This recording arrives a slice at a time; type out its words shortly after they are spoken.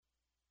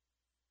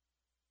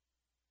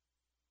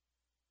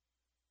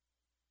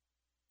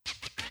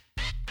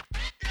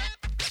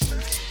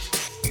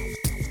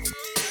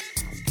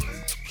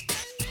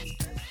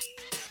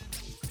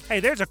Hey,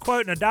 there's a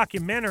quote in a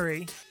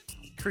documentary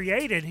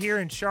created here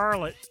in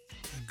Charlotte.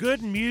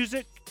 Good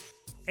music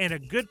and a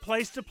good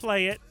place to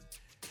play it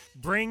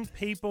bring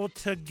people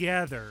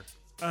together,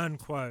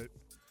 unquote.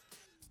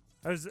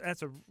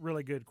 That's a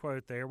really good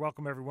quote there.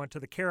 Welcome, everyone, to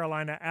the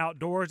Carolina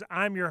Outdoors.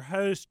 I'm your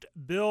host,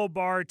 Bill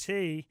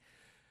Barty.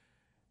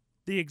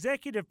 The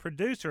executive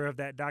producer of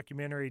that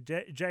documentary,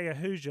 Jay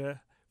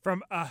Ahuja,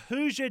 from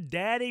Ahuja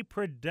Daddy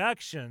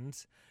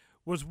Productions,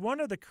 was one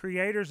of the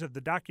creators of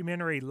the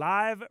documentary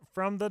Live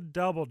from the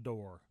Double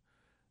Door.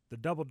 The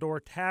Double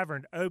Door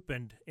Tavern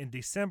opened in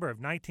December of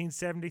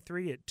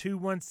 1973 at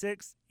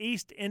 216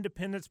 East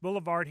Independence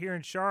Boulevard here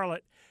in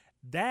Charlotte.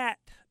 That,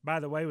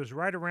 by the way, was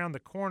right around the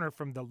corner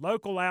from the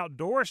local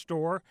outdoor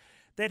store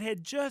that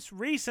had just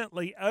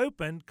recently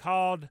opened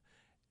called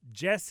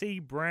Jesse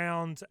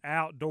Brown's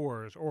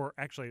Outdoors, or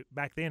actually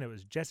back then it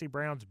was Jesse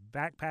Brown's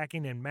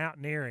Backpacking and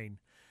Mountaineering.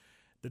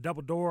 The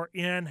Double Door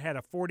Inn had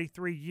a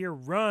 43-year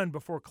run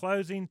before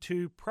closing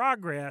to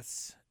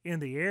Progress in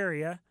the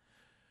area.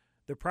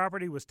 The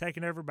property was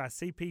taken over by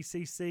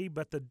CPCC,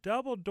 but the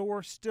Double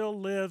Door still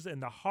lives in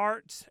the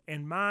hearts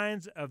and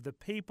minds of the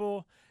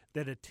people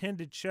that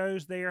attended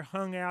shows there,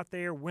 hung out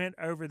there, went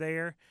over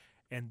there,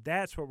 and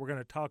that's what we're going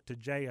to talk to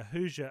Jay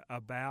Ahuja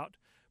about,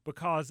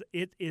 because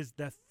it is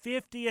the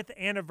 50th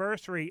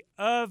anniversary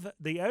of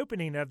the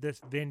opening of this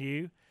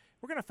venue.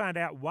 We're going to find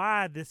out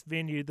why this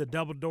venue, the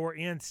Double Door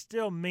Inn,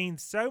 still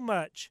means so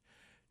much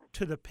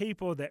to the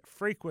people that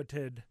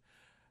frequented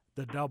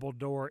the Double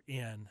Door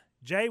Inn.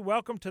 Jay,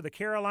 welcome to the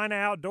Carolina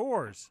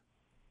Outdoors.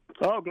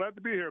 Oh, glad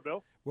to be here,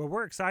 Bill. Well,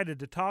 we're excited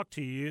to talk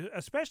to you,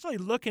 especially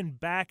looking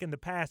back in the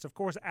past. Of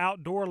course,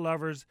 outdoor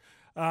lovers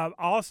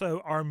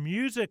also are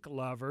music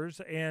lovers,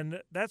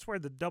 and that's where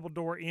the Double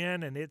Door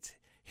Inn and its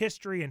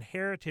history and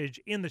heritage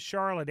in the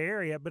Charlotte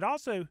area, but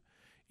also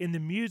in the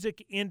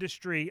music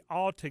industry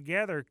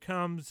altogether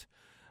becomes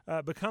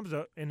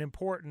an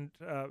important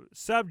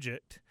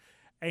subject,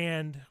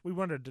 and we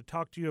wanted to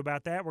talk to you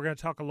about that. We're going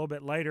to talk a little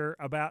bit later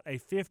about a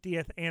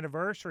 50th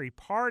anniversary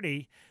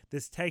party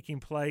that's taking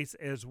place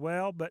as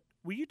well, but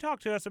will you talk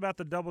to us about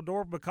the Double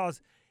Door,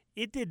 because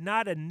it did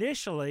not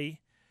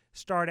initially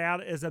start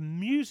out as a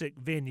music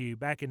venue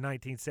back in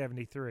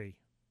 1973.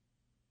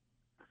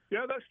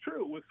 Yeah, that's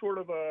true. It was sort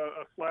of a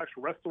slash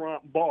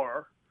restaurant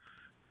bar.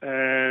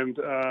 And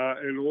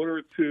in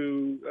order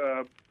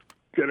to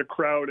get a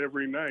crowd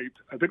every night,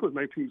 I think it was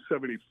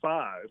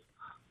 1975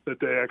 that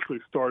they actually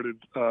started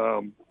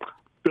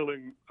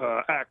billing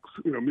acts,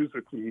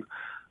 music, and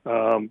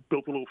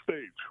built a little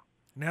stage.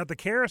 Now, the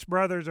Karras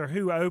brothers are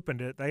who opened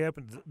it. They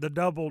opened the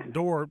Double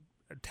Door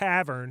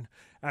Tavern,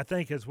 I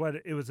think is what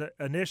it was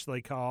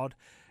initially called.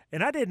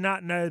 And I did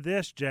not know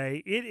this,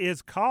 Jay. It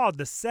is called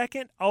the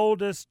second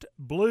oldest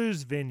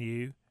blues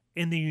venue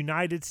in the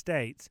United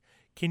States.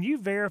 Can you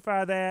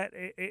verify that?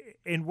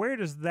 And where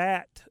does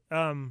that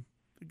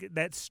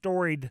that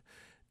storied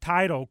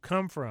title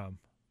come from?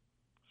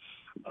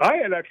 I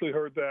had actually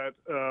heard that,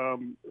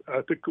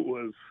 I think it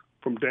was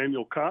from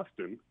Daniel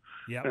Costin,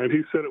 and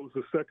he said it was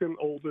the second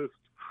oldest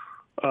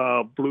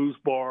blues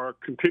bar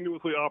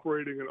continuously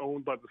operating and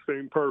owned by the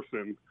same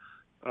person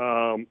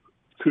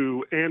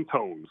to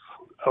Antone's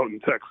out in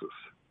Texas.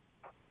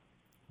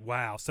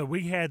 Wow. So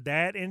we had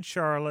that in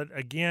Charlotte.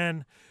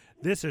 Again,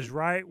 this is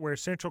right where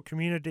Central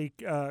Community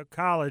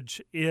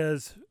College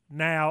is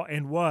now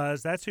and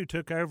was. That's who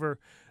took over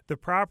the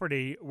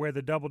property where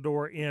the Double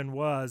Door Inn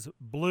was.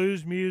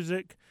 Blues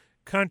music,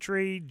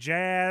 country,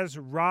 jazz,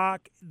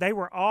 rock, they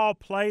were all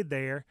played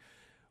there.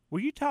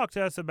 Will you talk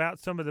to us about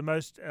some of the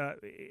most,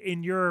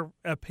 in your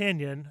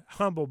opinion,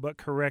 humble but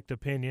correct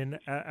opinion,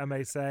 I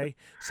may say,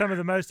 some of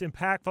the most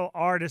impactful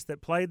artists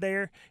that played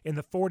there in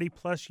the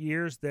 40-plus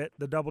years that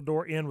the Double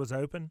Door Inn was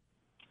open?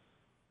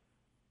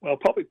 Well,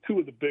 probably two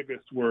of the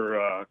biggest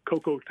were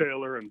Coco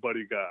Taylor and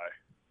Buddy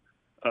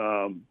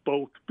Guy,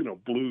 both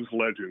blues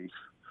legends.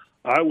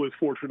 I was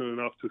fortunate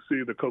enough to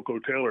see the Coco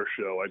Taylor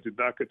show. I did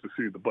not get to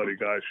see the Buddy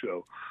Guy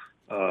show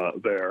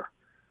there.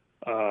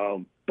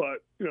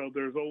 But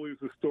there's always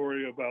a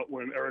story about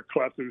when Eric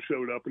Clapton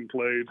showed up and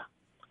played.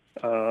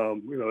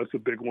 That's a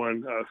big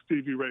one.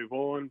 Stevie Ray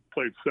Vaughan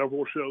played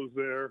several shows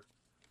there.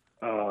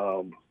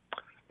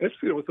 It's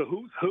a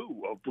who's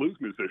who of blues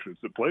musicians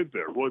that played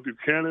there. Roy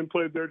Buchanan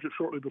played there just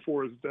shortly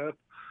before his death.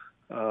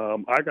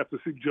 I got to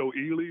see Joe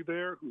Ely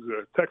there, who's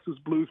a Texas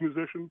blues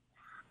musician.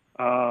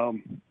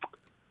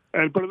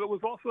 But it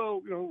was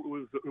also, it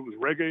was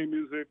reggae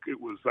music.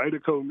 It was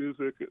Zydeco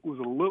music. It was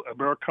a little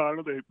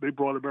Americana. They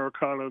brought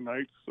Americana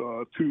nights,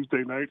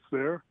 Tuesday nights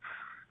there.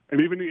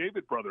 And even the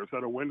Avett Brothers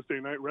had a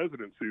Wednesday night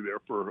residency there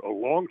for a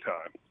long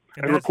time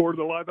and recorded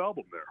a live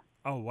album there.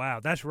 Oh, wow.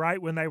 That's right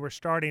when they were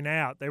starting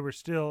out. They were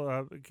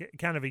still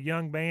kind of a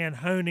young band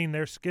honing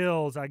their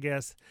skills, I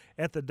guess,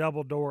 at the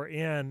Double Door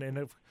Inn. And,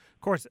 of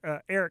course,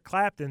 Eric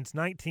Clapton's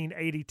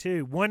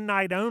 1982, One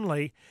Night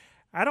Only.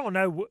 I don't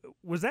know,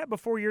 was that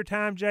before your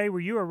time, Jay? Were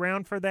you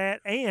around for that?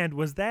 And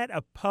was that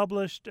a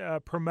published,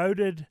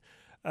 promoted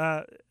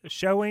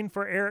showing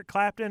for Eric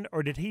Clapton,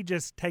 or did he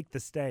just take the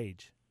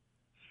stage?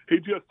 he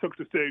just took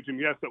the stage, and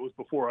yes, that was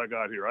before I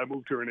got here. I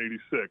moved here in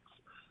 '86,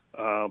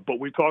 but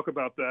we talk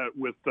about that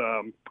with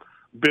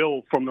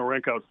Bill from the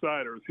Rank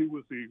Outsiders. He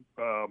was the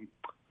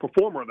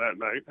performer that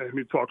night, and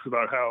he talks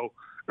about how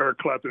Eric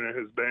Clapton and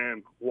his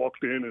band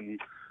walked in, and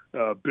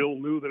Bill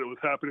knew that it was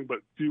happening, but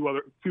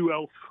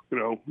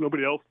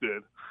nobody else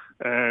did,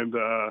 and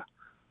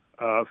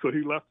so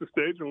he left the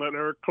stage and let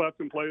Eric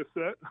Clapton play a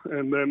set,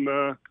 and then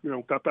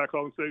got back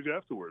on stage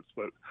afterwards.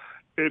 But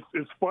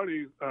it's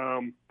funny.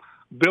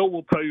 Bill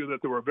will tell you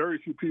that there were very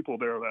few people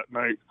there that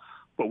night,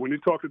 but when you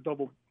talk to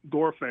Double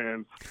Door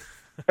fans,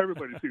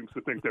 everybody seems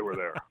to think they were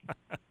there.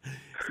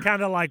 It's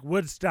kind of like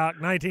Woodstock,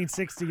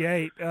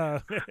 1968.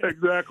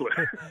 Exactly.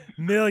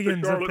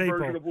 Millions of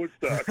people. The Charlotte version of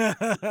Woodstock.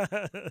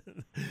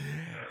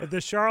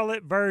 The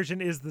Charlotte version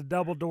is the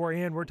Double Door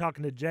Inn. We're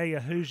talking to Jay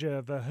Ahuja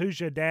of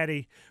Ahuja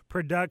Daddy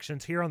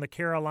Productions here on the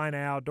Carolina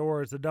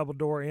Outdoors. The Double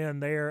Door Inn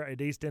there at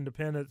East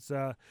Independence,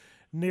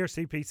 near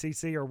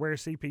CPCC, or where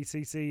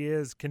CPCC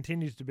is,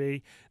 continues to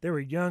be. There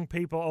were young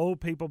people, old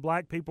people,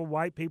 black people,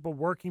 white people,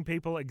 working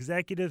people,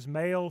 executives,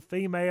 male,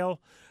 female.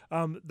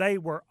 They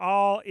were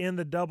all in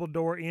the Double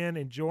Door Inn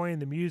enjoying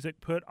the music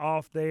put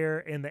off there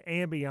and the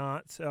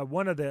ambiance.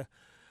 One of the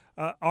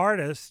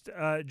artists,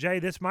 Jay,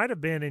 this might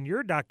have been in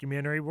your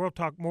documentary. We'll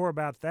talk more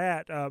about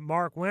that.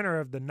 Mark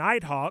Winter of the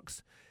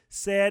Nighthawks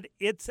said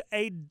it's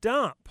a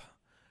dump,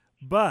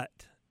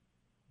 but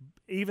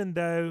even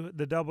though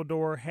the Double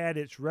Door had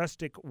its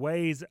rustic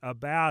ways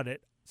about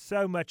it,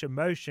 so much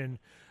emotion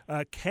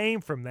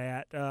came from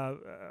that.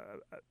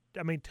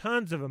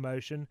 Tons of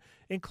emotion,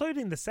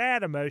 including the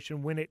sad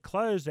emotion when it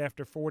closed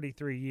after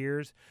 43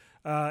 years.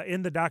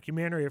 In the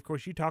documentary, of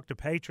course, you talk to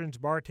patrons,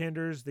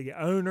 bartenders, the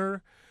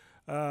owner,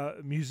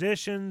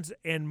 musicians,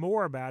 and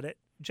more about it.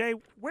 Jay,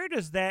 where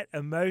does that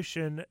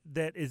emotion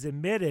that is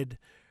emitted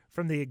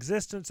from the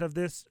existence of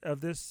this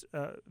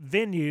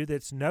venue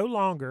that's no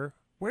longer,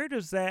 where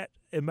does that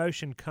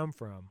emotion come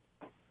from?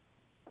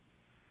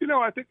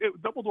 I think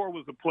Double Door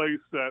was a place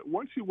that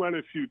once you went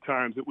a few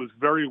times, it was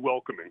very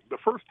welcoming. The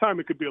first time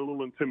it could be a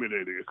little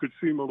intimidating. It could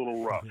seem a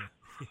little rough.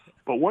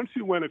 But once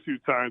you went a few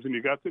times and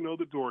you got to know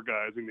the door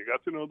guys and you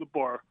got to know the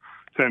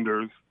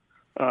bartenders,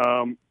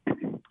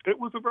 it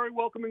was a very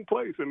welcoming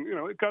place. And,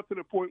 it got to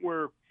the point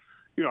where,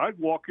 I'd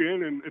walk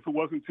in, and if it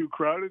wasn't too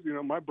crowded,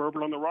 my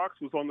bourbon on the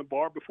rocks was on the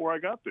bar before I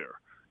got there.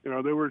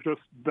 They were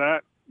just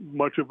that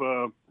much of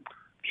a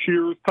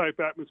Cheers type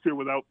atmosphere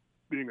without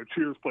being a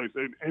Cheers place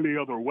in any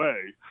other way.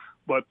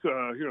 But,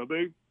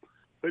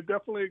 they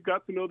definitely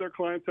got to know their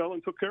clientele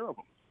and took care of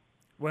them.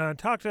 Well, and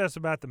talk to us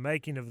about the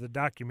making of the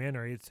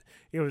documentary.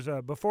 It was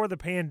before the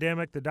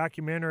pandemic. The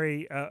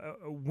documentary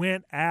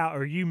went out,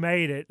 or you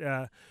made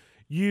it.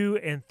 You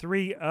and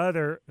three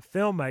other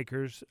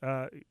filmmakers,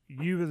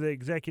 you were the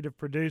executive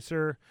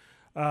producer,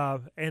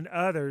 and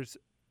others,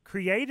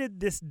 created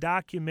this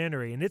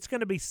documentary, and it's going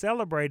to be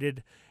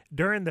celebrated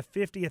during the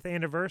 50th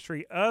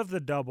anniversary of the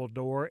Double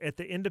Door at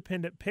the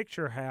Independent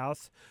Picture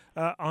House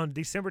on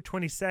December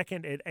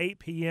 22nd at 8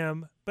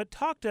 p.m. But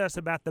talk to us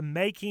about the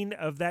making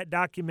of that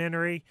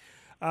documentary.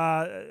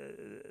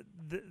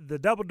 The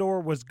Double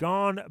Door was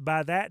gone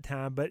by that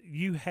time, but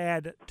you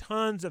had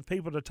tons of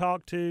people to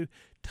talk to,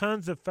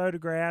 tons of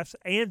photographs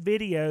and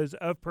videos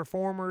of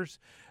performers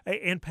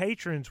and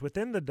patrons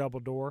within the Double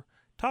Door.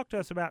 Talk to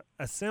us about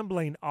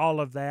assembling all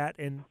of that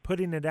and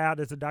putting it out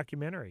as a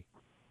documentary.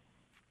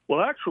 Well,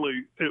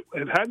 actually,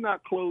 it had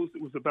not closed.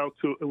 It was about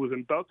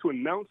to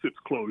announce its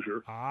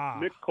closure.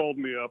 Nick called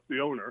me up, the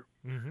owner,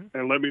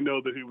 and let me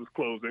know that he was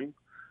closing.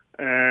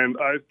 And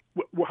I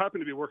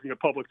happened to be working at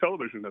public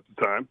television at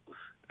the time,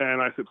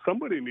 and I said,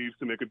 somebody needs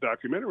to make a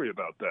documentary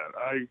about that.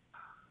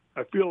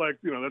 I feel like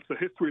that's a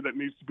history that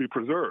needs to be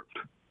preserved.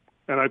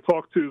 And I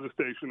talked to the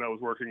station I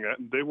was working at,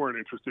 and they weren't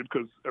interested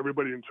because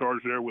everybody in charge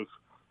there was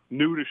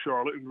new to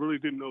Charlotte and really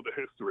didn't know the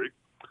history.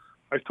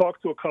 I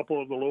talked to a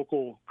couple of the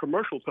local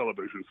commercial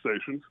television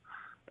stations,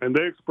 and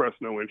they expressed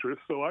no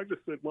interest. So I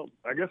just said, well,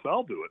 I guess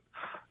I'll do it.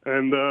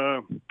 And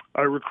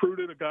I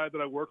recruited a guy that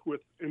I worked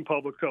with in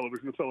public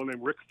television, a fellow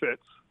named Rick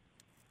Fitz.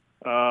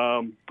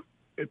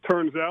 It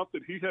turns out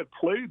that he had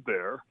played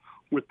there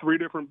with three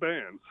different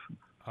bands.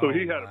 So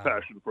he had a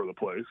passion for the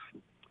place.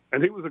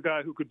 And he was a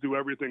guy who could do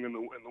everything in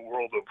the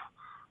world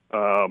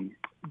of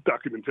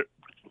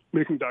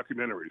making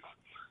documentaries.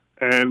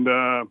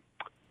 And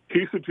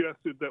he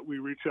suggested that we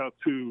reach out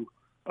to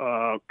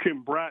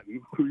Kim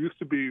Bratton, who used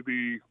to be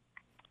the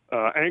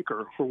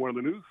anchor for one of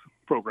the news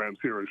programs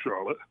here in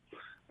Charlotte.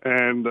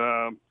 And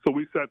so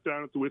we sat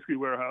down at the Whiskey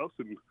Warehouse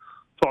and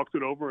talked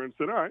it over and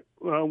said, all right,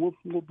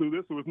 we'll do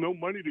this. There was no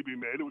money to be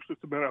made. It was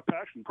just about our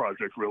passion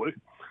project, really.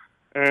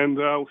 And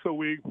so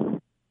we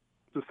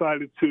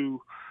decided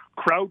to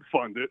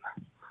crowdfund it.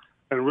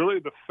 And really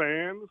the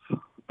fans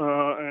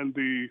and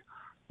the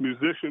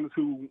musicians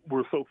who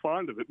were so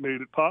fond of it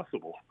made it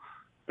possible.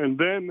 And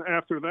then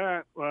after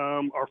that,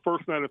 our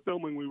first night of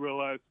filming, we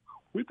realized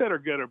we better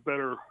get a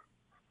better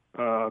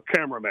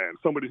cameraman,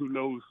 somebody who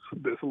knows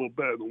this a little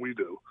better than we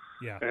do.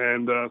 Yeah.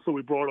 And so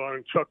we brought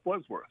on Chuck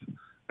Blesworth.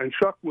 And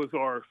Chuck was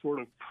our sort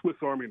of Swiss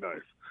Army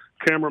knife.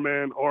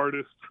 cameraman,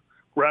 artist,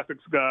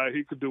 graphics guy.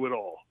 He could do it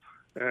all.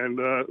 And,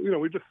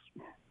 we just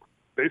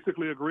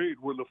basically agreed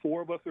where the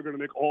four of us are going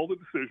to make all the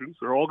decisions.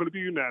 They're all going to be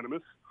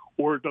unanimous,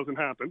 or it doesn't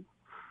happen.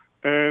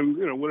 And,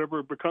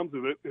 whatever becomes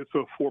of it, it's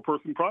a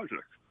four-person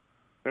project.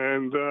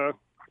 And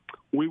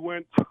we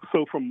went,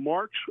 so from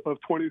March of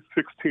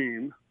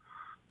 2016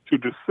 to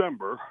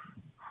December,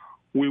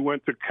 we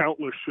went to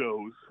countless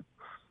shows,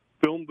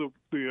 filmed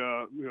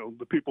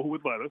the people who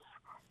would let us,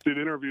 did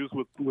interviews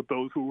with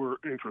those who were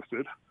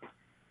interested,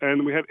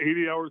 and we had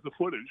 80 hours of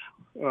footage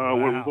Wow.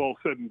 when it was all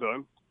said and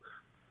done.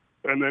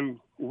 And then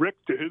Rick,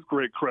 to his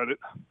great credit,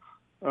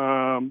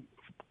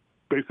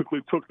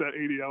 basically took that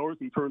 80 hours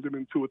and turned it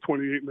into a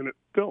 28-minute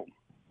film.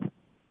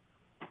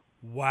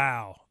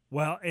 Wow.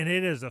 Well, and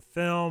it is a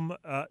film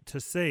to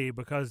see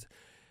because,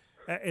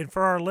 and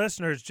for our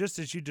listeners, just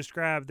as you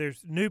described,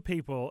 there's new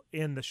people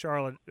in the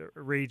Charlotte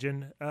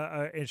region,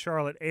 in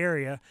Charlotte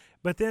area,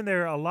 but then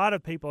there are a lot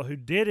of people who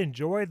did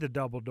enjoy the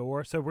Double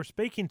Door. So we're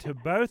speaking to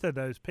both of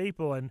those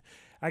people, and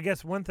I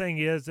guess one thing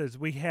is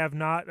we have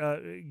not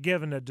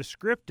given a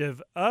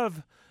descriptive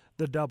of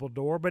the Double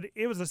Door, but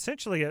it was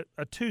essentially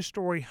a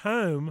two-story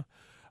home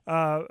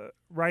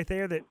right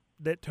there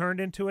that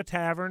turned into a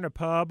tavern, a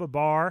pub, a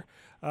bar.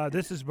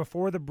 This is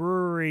before the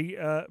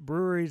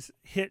breweries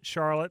hit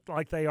Charlotte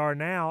like they are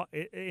now,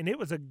 and it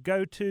was a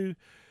go-to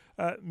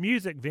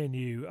music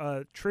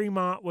venue.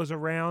 Tremont was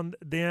around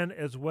then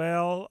as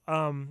well.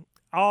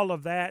 All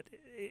of that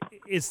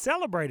is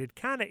celebrated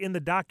kind of in the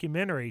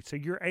documentary, so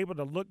you're able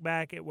to look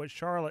back at what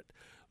Charlotte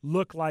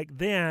looked like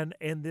then,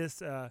 and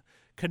this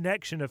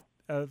connection of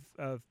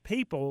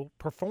people,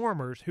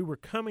 performers who were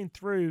coming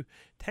through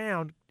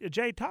town.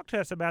 Jay, talk to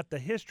us about the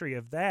history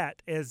of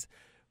that, as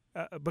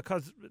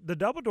because the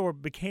Double Door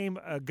became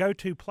a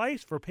go-to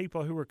place for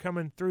people who were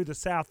coming through the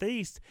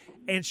Southeast,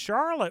 and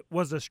Charlotte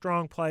was a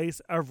strong place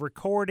of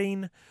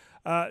recording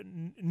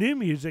new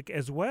music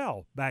as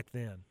well back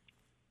then.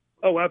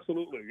 Oh,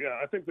 absolutely. Yeah,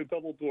 I think the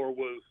Double Door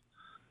was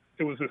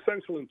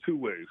essential in two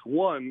ways.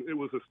 One, it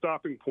was a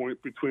stopping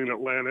point between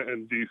Atlanta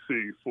and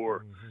D.C.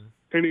 for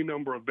any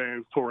number of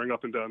bands touring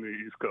up and down the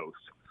East Coast.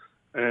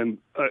 And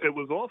it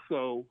was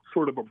also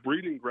sort of a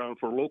breeding ground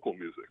for local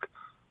music.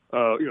 The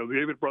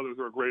Avett Brothers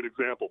are a great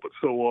example, but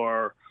so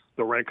are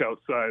the Rank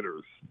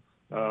Outsiders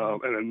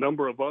and a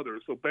number of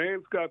others. So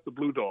bands got the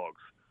Blue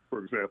Dogs,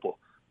 for example.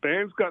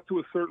 Bands got to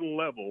a certain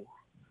level,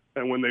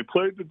 and when they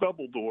played the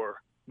Double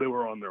Door, they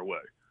were on their way.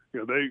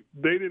 They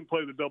didn't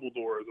play the Double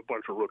Door as a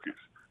bunch of rookies.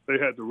 They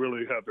had to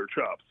really have their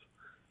chops.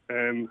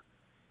 And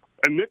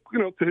Nick,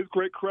 to his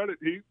great credit,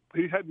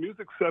 he had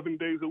music 7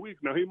 days a week.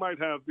 Now, he might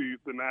have the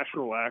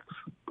national acts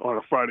on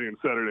a Friday and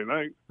Saturday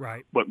night.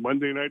 Right. But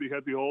Monday night he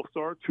had the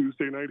All-Star.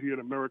 Tuesday night he had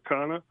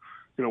Americana.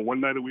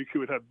 One night a week he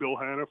would have Bill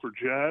Hanna for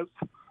jazz.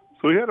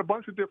 So he had a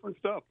bunch of different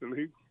stuff. And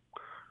he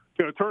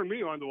turned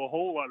me on to a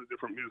whole lot of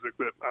different music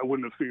that I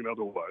wouldn't have seen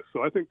otherwise.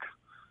 So I think,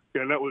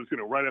 that was,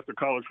 right after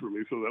college for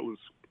me. So that was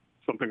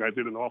something I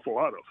did an awful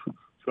lot of.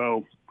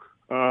 So,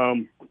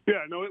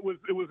 it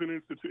was an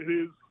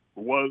institution.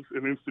 Was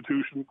an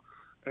institution,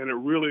 and it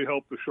really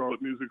helped the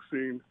Charlotte music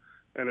scene,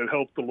 and it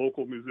helped the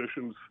local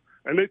musicians.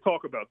 And they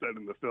talk about that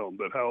in the film,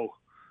 that how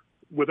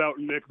without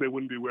Nick, they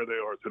wouldn't be where they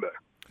are today.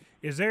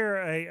 Is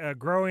there a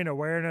growing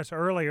awareness?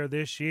 Earlier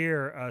this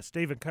year,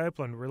 Stephen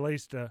Copeland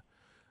released a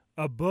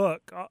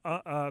book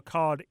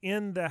called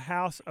In the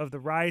House of the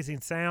Rising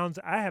Sounds.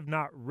 I have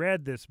not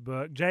read this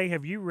book. Jay,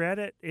 have you read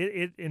it?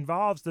 It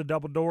involves the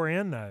Double Door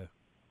Inn, though.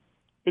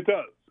 It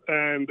does,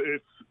 and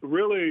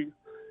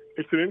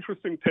it's an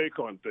interesting take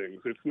on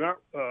things. It's not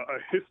a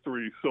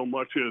history so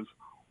much as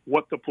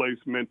what the place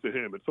meant to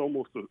him. It's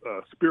almost a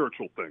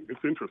spiritual thing.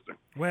 It's interesting.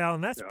 Well,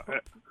 and that's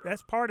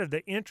part of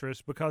the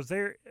interest, because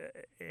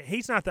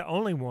he's not the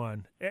only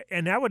one,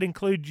 and that would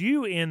include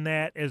you in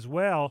that as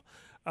well.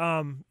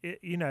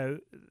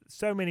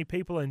 So many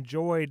people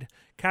enjoyed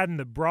kind of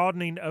the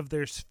broadening of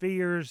their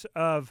spheres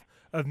of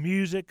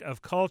music,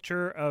 of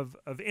culture, of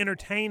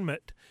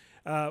entertainment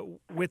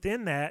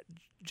within that.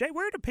 Jay,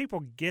 where do people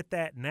get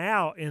that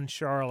now in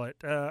Charlotte?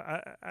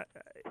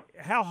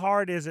 How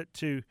hard is it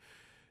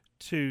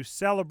to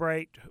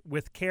celebrate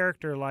with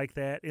character like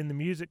that in the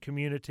music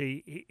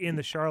community in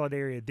the Charlotte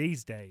area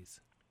these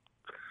days?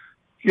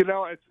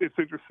 It's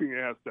interesting you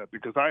ask that,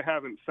 because I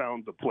haven't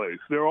found the place.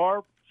 There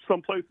are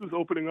some places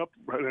opening up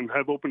and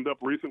have opened up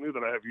recently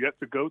that I have yet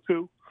to go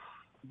to.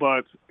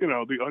 But,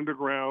 the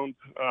Underground,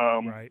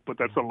 right. But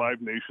that's a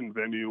Live Nation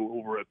venue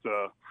over at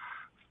the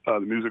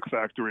Music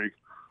Factory.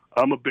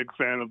 I'm a big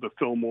fan of the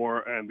Fillmore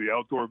and the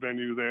outdoor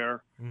venue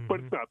there, but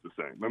it's not the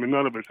same. I mean,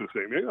 none of it's the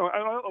same.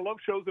 I love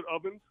shows at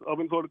Ovens.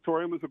 Ovens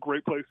Auditorium is a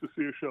great place to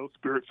see a show.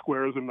 Spirit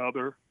Square is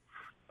another.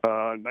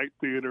 Night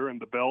Theater and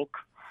the Belk.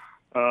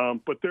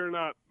 But they're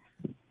not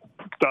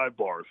dive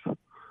bars,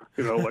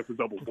 like the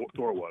Double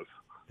Door was.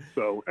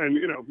 So, and,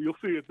 you'll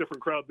see a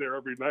different crowd there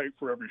every night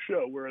for every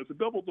show, whereas the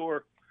Double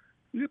Door,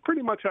 you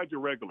pretty much had your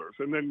regulars.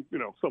 And then,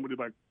 somebody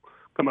might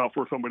come out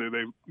for somebody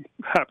they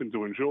happen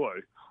to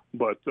enjoy.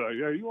 But,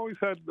 you always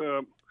had,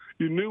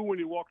 you knew when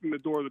you walked in the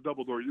door of the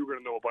Double Door, you were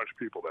going to know a bunch of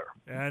people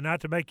there.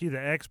 Not to make you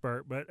the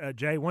expert, but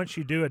Jay, once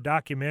you do a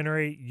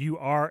documentary, you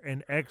are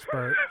an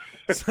expert.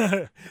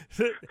 so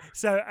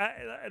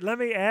let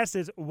me ask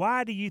this: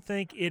 why do you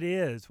think it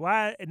is?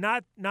 Why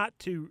not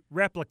to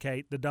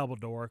replicate the Double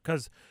Door?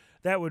 Because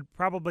that would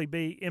probably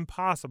be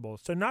impossible.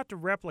 So not to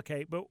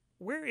replicate, but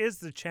where is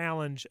the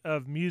challenge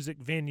of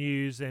music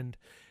venues and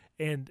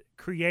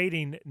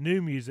creating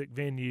new music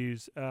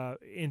venues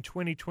in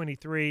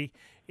 2023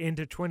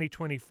 into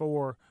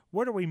 2024?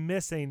 What are we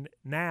missing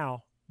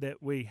now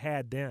that we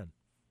had then?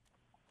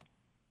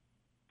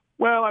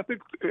 Well, I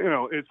think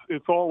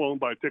it's all owned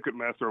by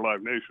Ticketmaster or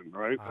Live Nation,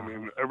 right? I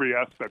mean, every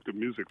aspect of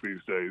music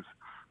these days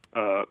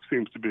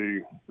seems to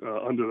be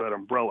under that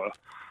umbrella.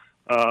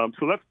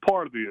 So that's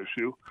part of the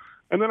issue.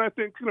 And then I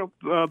think,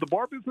 the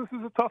bar business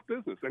is a tough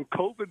business, and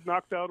COVID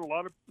knocked out a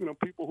lot of,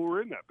 people who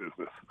were in that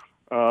business.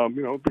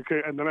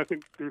 And then I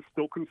think there's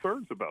still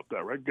concerns about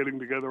that, right? Getting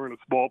together in a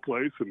small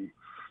place and,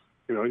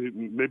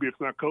 maybe it's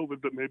not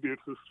COVID, but maybe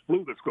it's this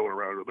flu that's going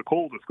around or the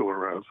cold that's going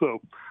around.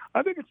 So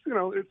I think it's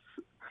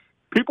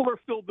people are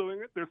still doing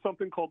it. There's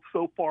something called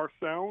So Far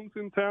Sounds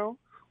in town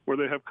where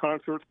they have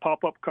concerts,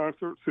 pop-up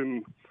concerts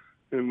in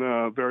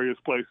various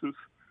places.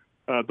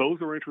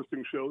 Those are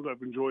interesting shows.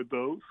 I've enjoyed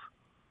those.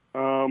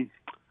 And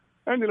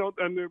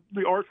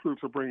the arts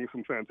groups are bringing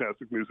some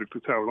fantastic music to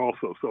town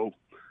also. So,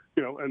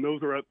 and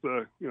those are at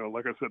the,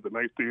 like I said, the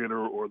Night Theater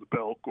or the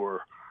Belk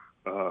or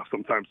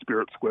sometimes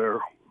Spirit Square.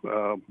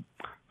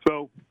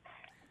 So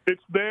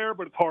it's there,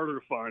 but it's harder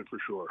to find for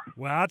sure.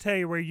 Well, I'll tell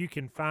you where you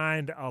can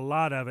find a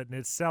lot of it, and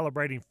it's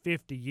celebrating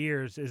 50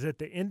 years, is at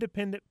the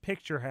Independent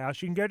Picture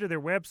House. You can go to their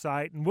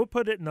website, and we'll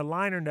put it in the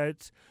liner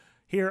notes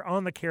here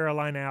on the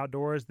Carolina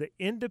Outdoors, the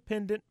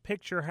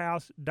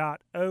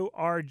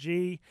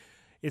independentpicturehouse.org.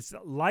 It's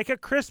like a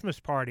Christmas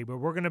party, but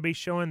we're going to be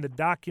showing the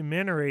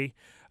documentary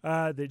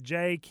that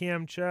Jay,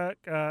 Kim, Chuck,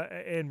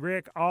 and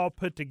Rick all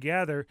put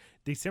together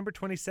December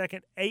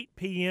 22nd, 8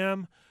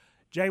 p.m.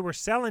 Jay, we're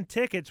selling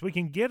tickets. We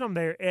can get them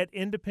there at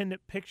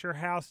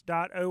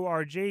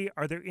independentpicturehouse.org.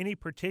 Are there any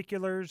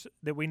particulars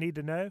that we need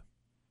to know?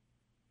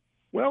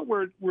 Well,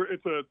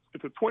 it's a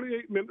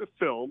 28-minute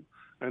film,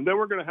 and then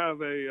we're going to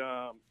have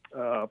a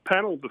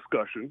panel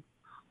discussion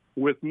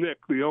with Nick,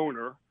 the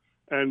owner,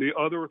 and the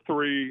other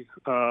three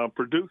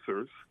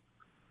producers,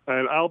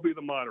 and I'll be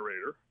the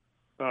moderator.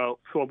 So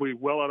I'll be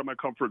well out of my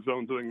comfort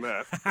zone doing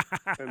that.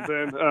 And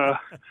then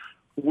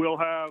we'll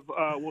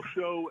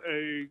show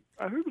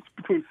I think it's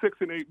between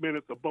 6 and 8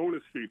 minutes, a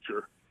bonus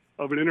feature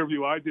of an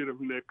interview I did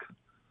of Nick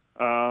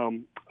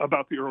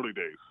about the early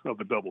days of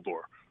the Double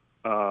Door.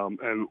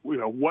 And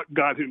what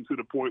got him to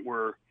the point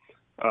where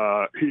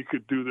he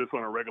could do this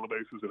on a regular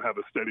basis and have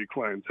a steady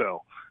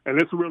clientele. And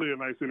it's really a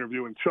nice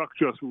interview. And Chuck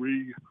just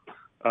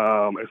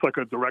it's like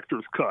a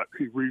director's cut.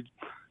 He redid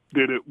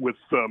it with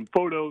some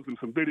photos and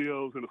some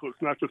videos, and so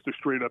it's not just a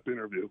straight up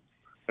interview.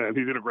 And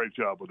he did a great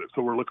job with it.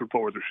 So we're looking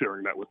forward to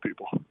sharing that with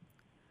people.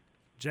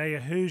 Jay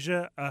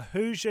Ahuja,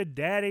 Ahuja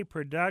Daddy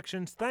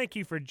Productions, thank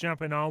you for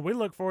jumping on. We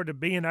look forward to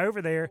being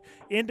over there.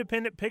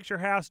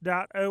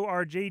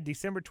 independentpicturehouse.org,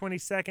 December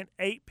 22nd,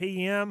 8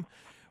 p.m.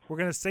 We're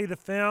going to see the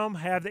film,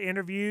 have the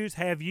interviews,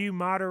 have you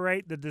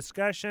moderate the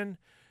discussion.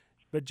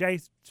 But, Jay,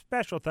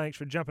 special thanks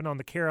for jumping on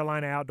the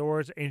Carolina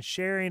Outdoors and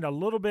sharing a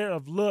little bit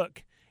of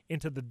look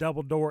into the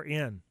Double Door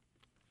Inn.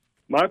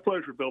 My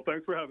pleasure, Bill.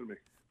 Thanks for having me.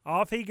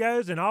 Off he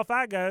goes and off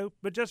I go.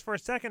 But just for a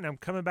second, I'm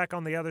coming back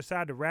on the other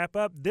side to wrap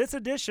up this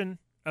edition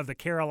of the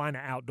Carolina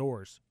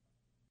Outdoors.